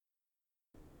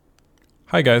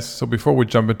Hi guys, so before we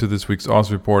jump into this week's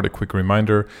Oz report, a quick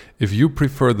reminder. If you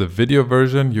prefer the video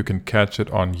version, you can catch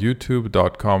it on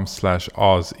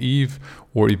youtube.com/OzEve,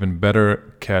 or even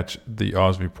better, catch the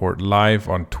Oz report live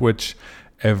on Twitch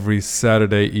every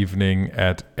Saturday evening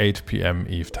at 8 p.m.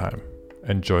 Eve time.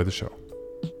 Enjoy the show.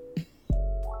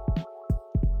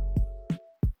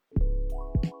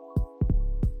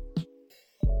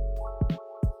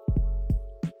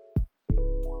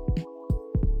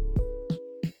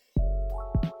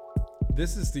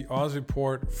 This is the Oz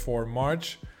report for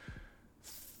March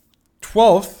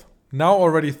 12th, now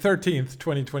already 13th,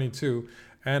 2022.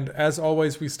 And as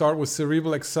always, we start with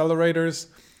cerebral accelerators.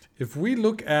 If we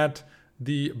look at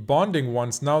the bonding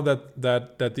ones, now that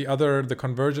the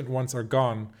convergent ones are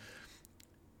gone,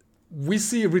 we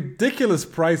see ridiculous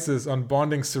prices on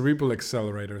bonding cerebral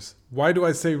accelerators. Why do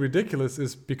I say ridiculous?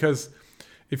 Is because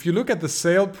if you look at the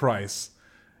sale price,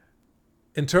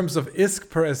 in terms of ISK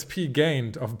per SP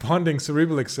gained of bonding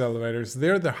cerebral accelerators,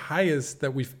 they're the highest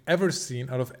that we've ever seen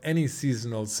out of any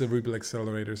seasonal cerebral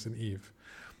accelerators in EVE.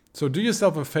 So do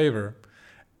yourself a favor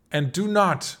and do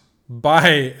not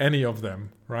buy any of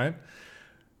them, right?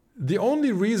 The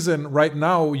only reason right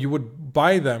now you would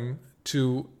buy them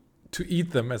to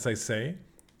eat them, as I say,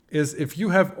 is if you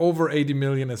have over 80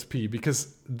 million SP,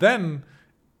 because then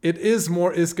it is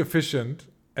more ISK efficient,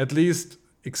 at least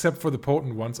except for the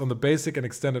potent ones, on the basic and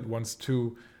extended ones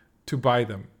to buy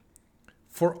them.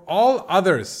 For all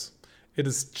others, it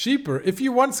is cheaper, if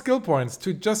you want skill points,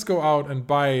 to just go out and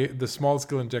buy the small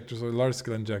skill injectors or large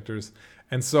skill injectors.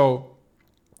 And so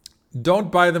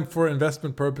don't buy them for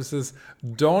investment purposes.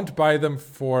 Don't buy them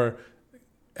for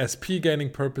SP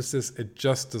gaining purposes. It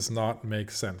just does not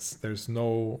make sense. There's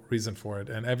no reason for it.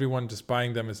 And everyone just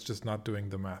buying them is just not doing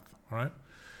the math. All right?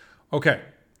 Okay.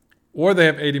 Or they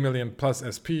have 80 million plus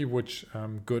SP, which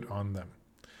good on them.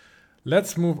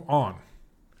 Let's move on.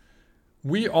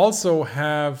 We also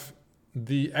have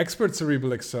the expert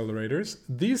cerebral accelerators.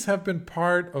 These have been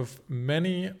part of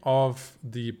many of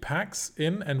the packs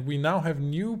and we now have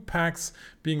new packs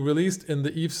being released in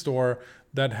the EVE store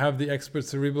that have the expert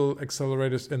cerebral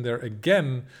accelerators in there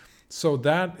again. So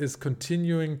that is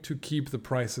continuing to keep the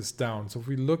prices down. So if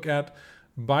we look at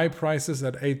buy prices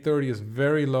at 830 is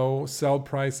very low. Sell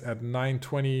price at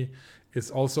 920 is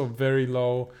also very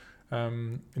low.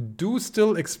 Do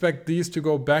still expect these to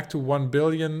go back to 1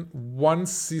 billion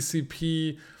once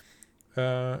CCP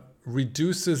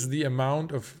reduces the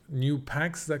amount of new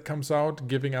packs that comes out,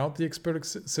 giving out the expert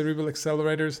cerebral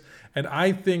accelerators. And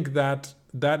I think that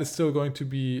is still going to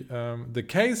be the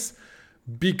case,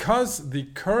 because the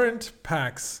current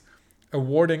packs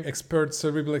awarding expert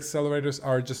cerebral accelerators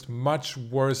are just much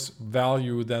worse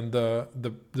value than the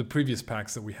previous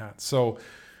packs that we had. So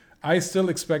I still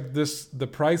expect the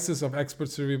prices of expert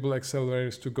cerebral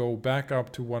accelerators to go back up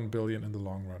to 1 billion in the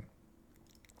long run.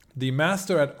 The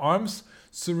Master at Arms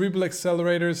cerebral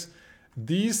accelerators,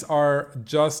 these are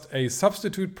just a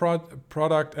substitute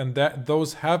product, and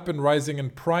those have been rising in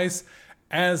price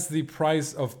as the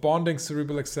price of bonding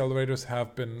cerebral accelerators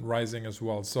have been rising as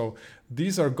well. So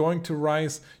these are going to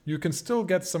rise. You can still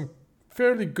get some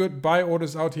fairly good buy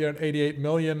orders out here at 88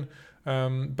 million,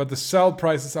 but the sell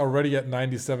price is already at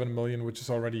 97 million, which is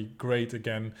already great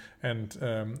again. And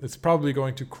it's probably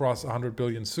going to cross 100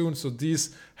 billion soon. So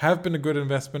these have been a good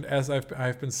investment, as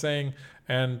I've been saying,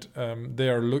 and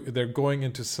they're going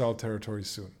into sell territory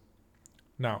soon.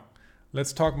 Now,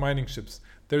 let's talk mining ships.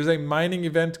 There's a mining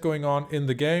event going on in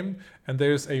the game, and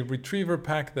there's a retriever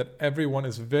pack that everyone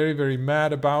is very, very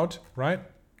mad about, right?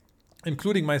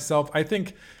 Including myself. I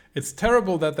think it's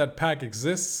terrible that pack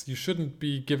exists. You shouldn't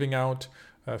be giving out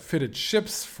fitted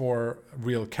ships for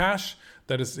real cash.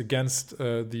 That is against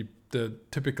the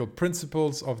typical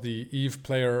principles of the EVE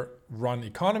player run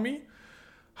economy.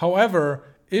 However,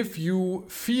 if you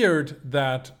feared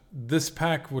that this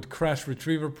pack would crash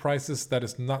retriever prices, that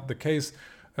is not the case.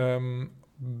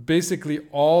 Basically,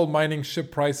 all mining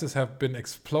ship prices have been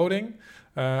exploding.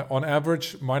 On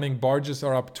average, mining barges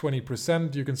are up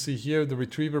 20%. You can see here the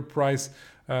retriever price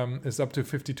is up to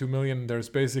 52 million. There's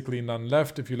basically none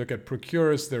left. If you look at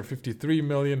procurers, there are 53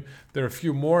 million. There are a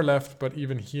few more left, but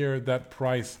even here, that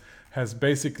price has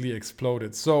basically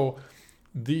exploded. So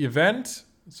the event,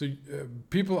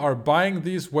 people are buying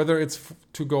these, whether it's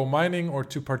to go mining or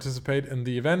to participate in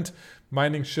the event.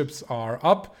 Mining ships are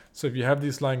up. So if you have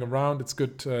these lying around, it's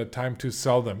good time to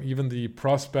sell them. Even the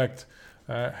Prospect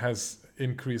has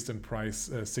increased in price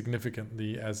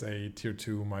significantly as a tier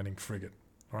 2 mining frigate.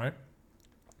 All right.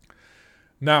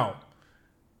 Now,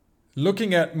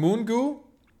 looking at Moongoo,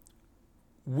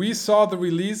 we saw the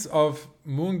release of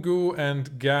Moongoo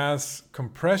and gas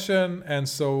compression. And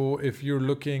so if you're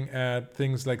looking at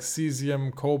things like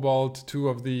cesium, cobalt, two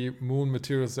of the moon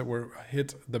materials that were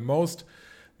hit the most,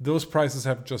 those prices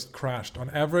have just crashed. On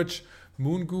average,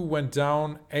 Moongoo went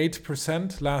down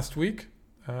 8% last week,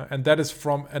 and that is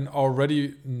from an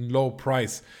already low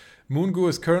price. Moongoo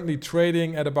is currently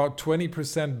trading at about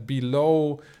 20%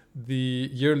 below the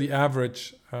yearly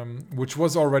average, which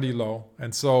was already low.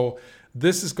 And so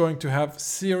this is going to have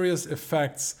serious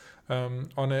effects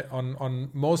on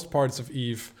most parts of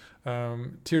EVE.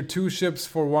 Tier 2 ships,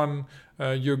 for one,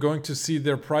 you're going to see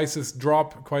their prices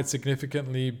drop quite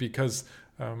significantly because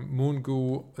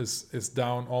Moongoo is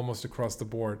down almost across the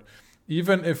board.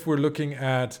 Even if we're looking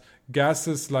at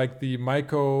gases like the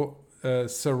Myco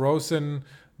Sarosin,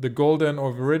 the Golden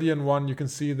or Viridian one, you can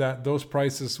see that those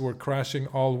prices were crashing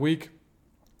all week.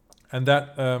 And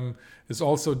that is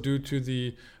also due to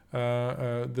the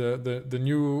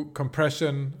new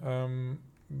compression,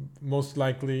 most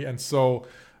likely. And so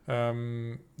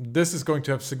this is going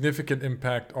to have significant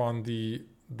impact on the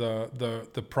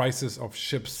prices of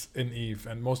ships in EVE,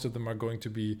 and most of them are going to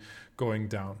be going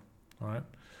down. All right.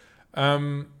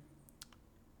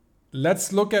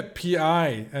 Let's look at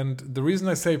PI, and the reason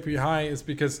I say PI is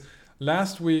because the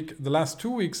last 2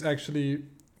 weeks actually,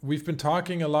 we've been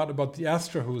talking a lot about the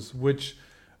Astrahus, which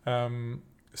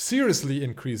seriously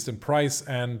increased in price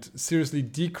and seriously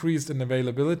decreased in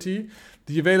availability.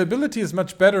 The availability is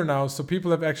much better now, so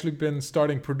people have actually been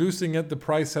starting producing it. The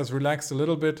price has relaxed a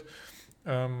little bit.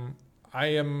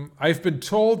 I've been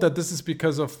told that this is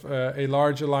because of a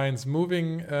large alliance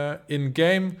moving in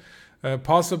game,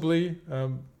 possibly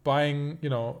buying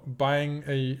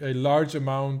a large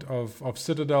amount of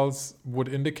citadels would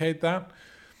indicate that.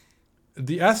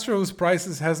 The Astrahus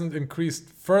prices hasn't increased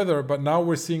further, but now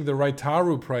we're seeing the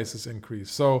Raitaru prices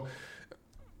increase. So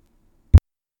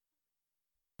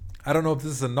I don't know if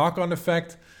this is a knock-on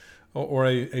effect or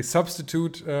a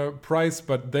substitute price,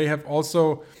 but they have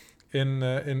also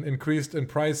increased in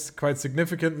price quite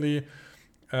significantly.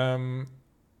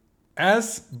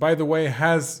 As, by the way,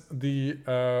 has the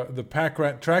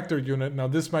Packrat tractor unit. Now,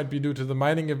 this might be due to the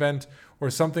mining event or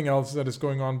something else that is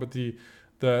going on, but the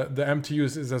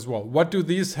MTUs is as well. What do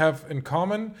these have in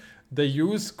common? They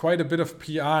use quite a bit of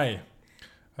PI.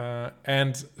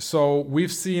 And so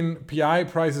we've seen PI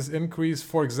prices increase.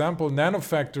 For example,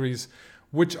 nanofactories,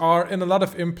 which are in a lot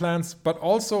of implants, but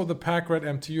also the Packrat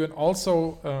MTU and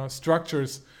also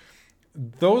structures,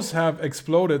 those have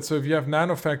exploded. So if you have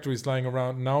nanofactories lying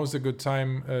around, now is a good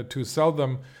time to sell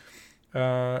them.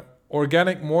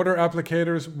 Organic mortar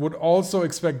applicators would also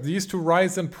expect these to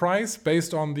rise in price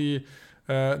based on the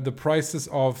prices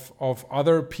of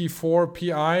other P4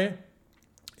 PI.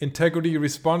 Integrity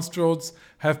response drones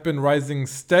have been rising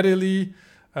steadily,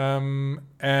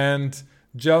 and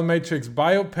gel matrix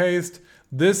biopaste.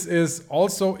 This is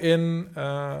also in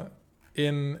a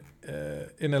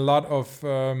lot of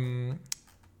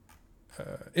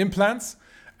implants,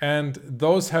 and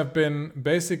those have been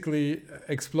basically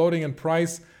exploding in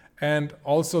price, and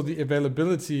also the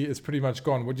availability is pretty much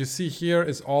gone. What you see here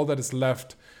is all that is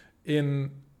left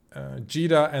in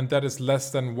JITA, and that is less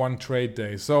than one trade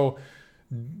day. So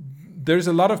there's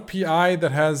a lot of PI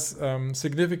that has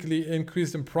significantly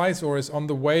increased in price or is on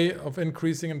the way of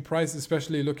increasing in price,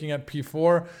 especially looking at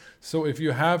P4. So if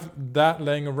you have that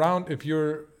laying around, if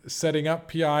you're setting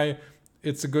up PI,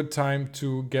 it's a good time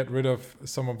to get rid of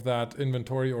some of that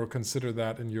inventory or consider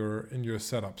that in your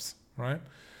setups, right?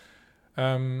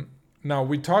 Now,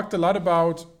 we talked a lot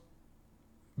about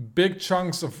big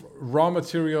chunks of raw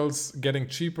materials getting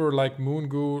cheaper, like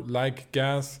Moongoo, like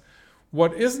gas.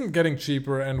 What isn't getting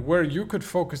cheaper and where you could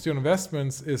focus your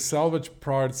investments is salvage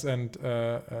parts and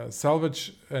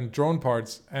salvage and drone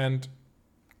parts. And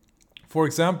for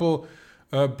example,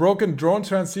 broken drone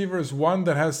transceiver is one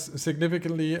that has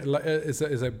significantly is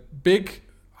a big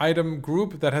item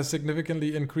group that has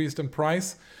significantly increased in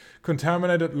price.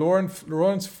 Contaminated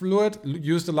Lawrence fluid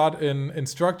used a lot in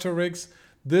structure rigs.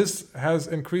 This has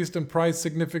increased in price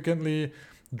significantly.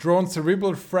 Drone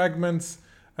cerebral fragments,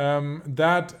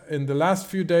 that in the last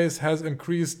few days has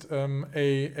increased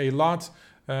a lot,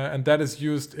 and that is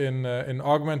used in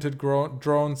augmented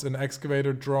drones, in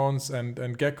excavator drones and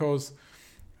geckos.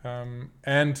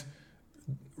 And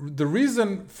the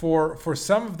reason for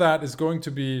some of that is going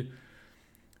to be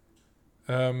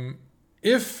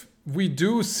if we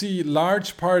do see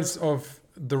large parts of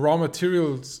the raw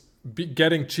materials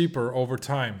getting cheaper over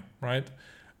time, right?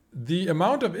 The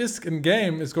amount of ISK in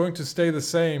game is going to stay the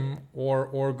same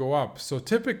or go up. So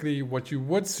typically what you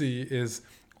would see is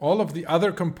all of the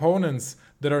other components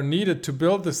that are needed to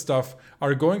build this stuff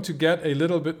are going to get a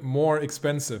little bit more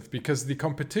expensive because the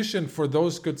competition for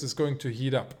those goods is going to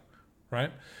heat up,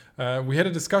 right? We had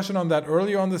a discussion on that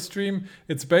earlier on the stream.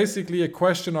 It's basically a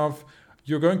question of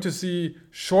you're going to see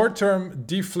short-term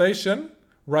deflation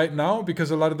right now because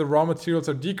a lot of the raw materials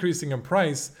are decreasing in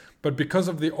price, but because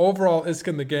of the overall ISK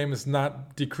in the game is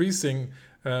not decreasing,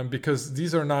 because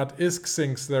these are not ISK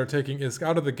sinks that are taking ISK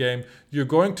out of the game, you're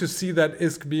going to see that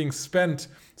ISK being spent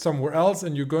somewhere else,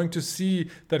 and you're going to see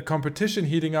that competition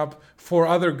heating up for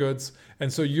other goods.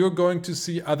 And so you're going to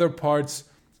see other parts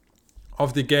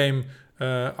of the game,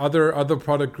 other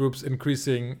product groups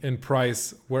increasing in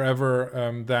price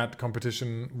wherever that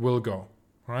competition will go.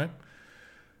 All right.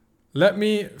 Let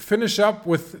me finish up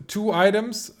with two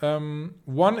items.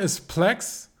 One is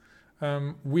Plex.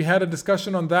 We had a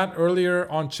discussion on that earlier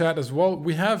on chat as well.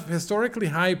 We have historically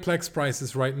high Plex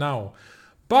prices right now,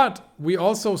 but we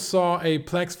also saw a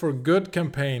Plex for Good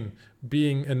campaign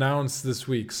being announced this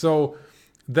week. So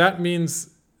that means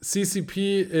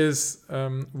CCP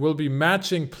will be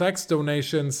matching Plex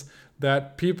donations,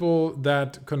 that people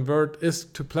that convert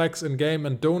ISK to Plex in game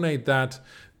and donate that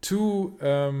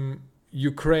to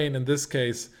Ukraine in this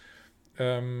case,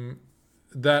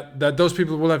 that those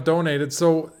people will have donated.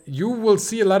 So you will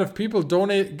see a lot of people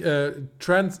transferring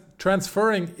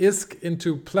ISK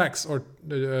into Plex, or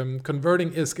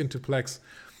converting ISK into Plex.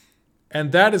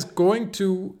 And that is going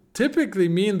to typically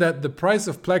mean that the price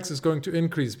of Plex is going to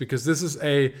increase, because this is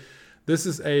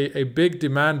a big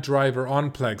demand driver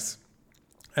on Plex.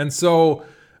 And so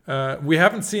we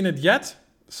haven't seen it yet.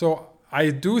 So I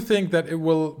do think that it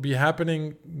will be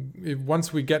happening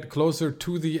once we get closer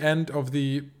to the end of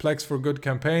the Plex for Good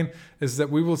campaign, is that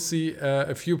we will see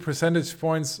a few percentage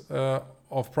points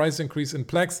of price increase in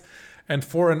Plex. And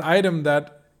for an item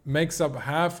that makes up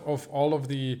half of all of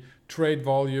the trade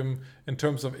volume in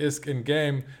terms of ISK in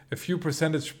game, a few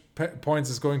percentage points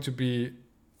is going to be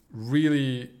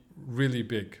really, really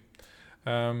big.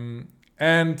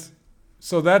 And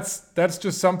so that's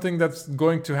just something that's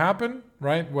going to happen,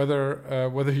 right?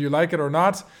 Whether you like it or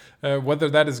not, whether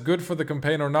that is good for the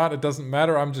campaign or not, it doesn't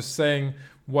matter. I'm just saying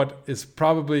what is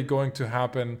probably going to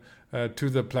happen to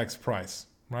the Plex price,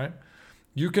 right?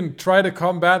 You can try to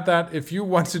combat that if you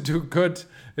want to do good.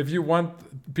 If you want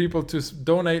people to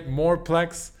donate more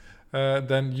Plex,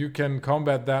 then you can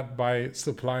combat that by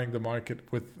supplying the market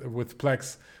with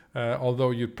Plex,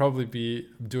 although you'd probably be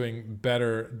doing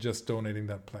better just donating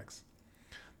that Plex.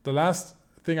 The last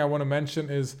thing I want to mention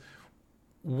is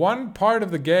one part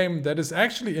of the game that is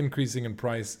actually increasing in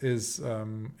price is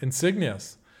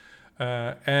insignias.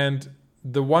 And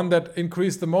the one that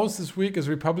increased the most this week is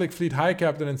Republic Fleet High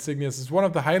Captain insignias. It's one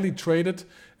of the highly traded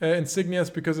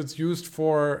insignias because it's used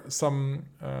for some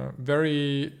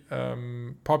very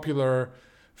popular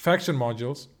faction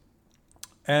modules.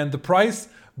 And the price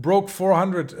broke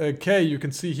 400k. You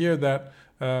can see here that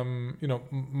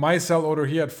my sell order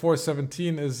here at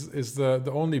 417 is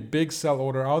the only big sell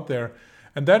order out there.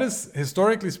 And that is,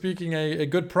 historically speaking, a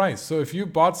good price. So if you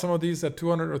bought some of these at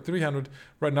 200 or 300,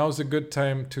 right now is a good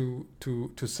time to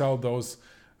sell those.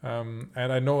 And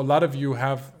I know a lot of you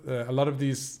have a lot of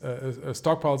these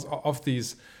stockpiles of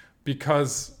these,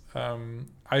 because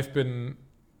I've been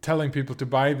telling people to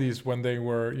buy these when they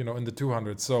were in the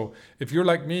 200s. So if you're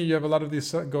like me, you have a lot of these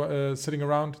sitting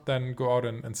around, then go out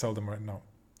and sell them right now.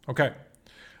 Okay,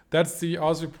 that's the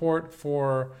Oz report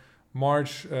for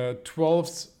March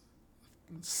 12th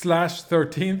 /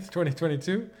 13th,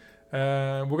 2022.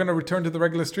 We're going to return to the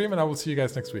regular stream, and I will see you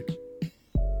guys next week.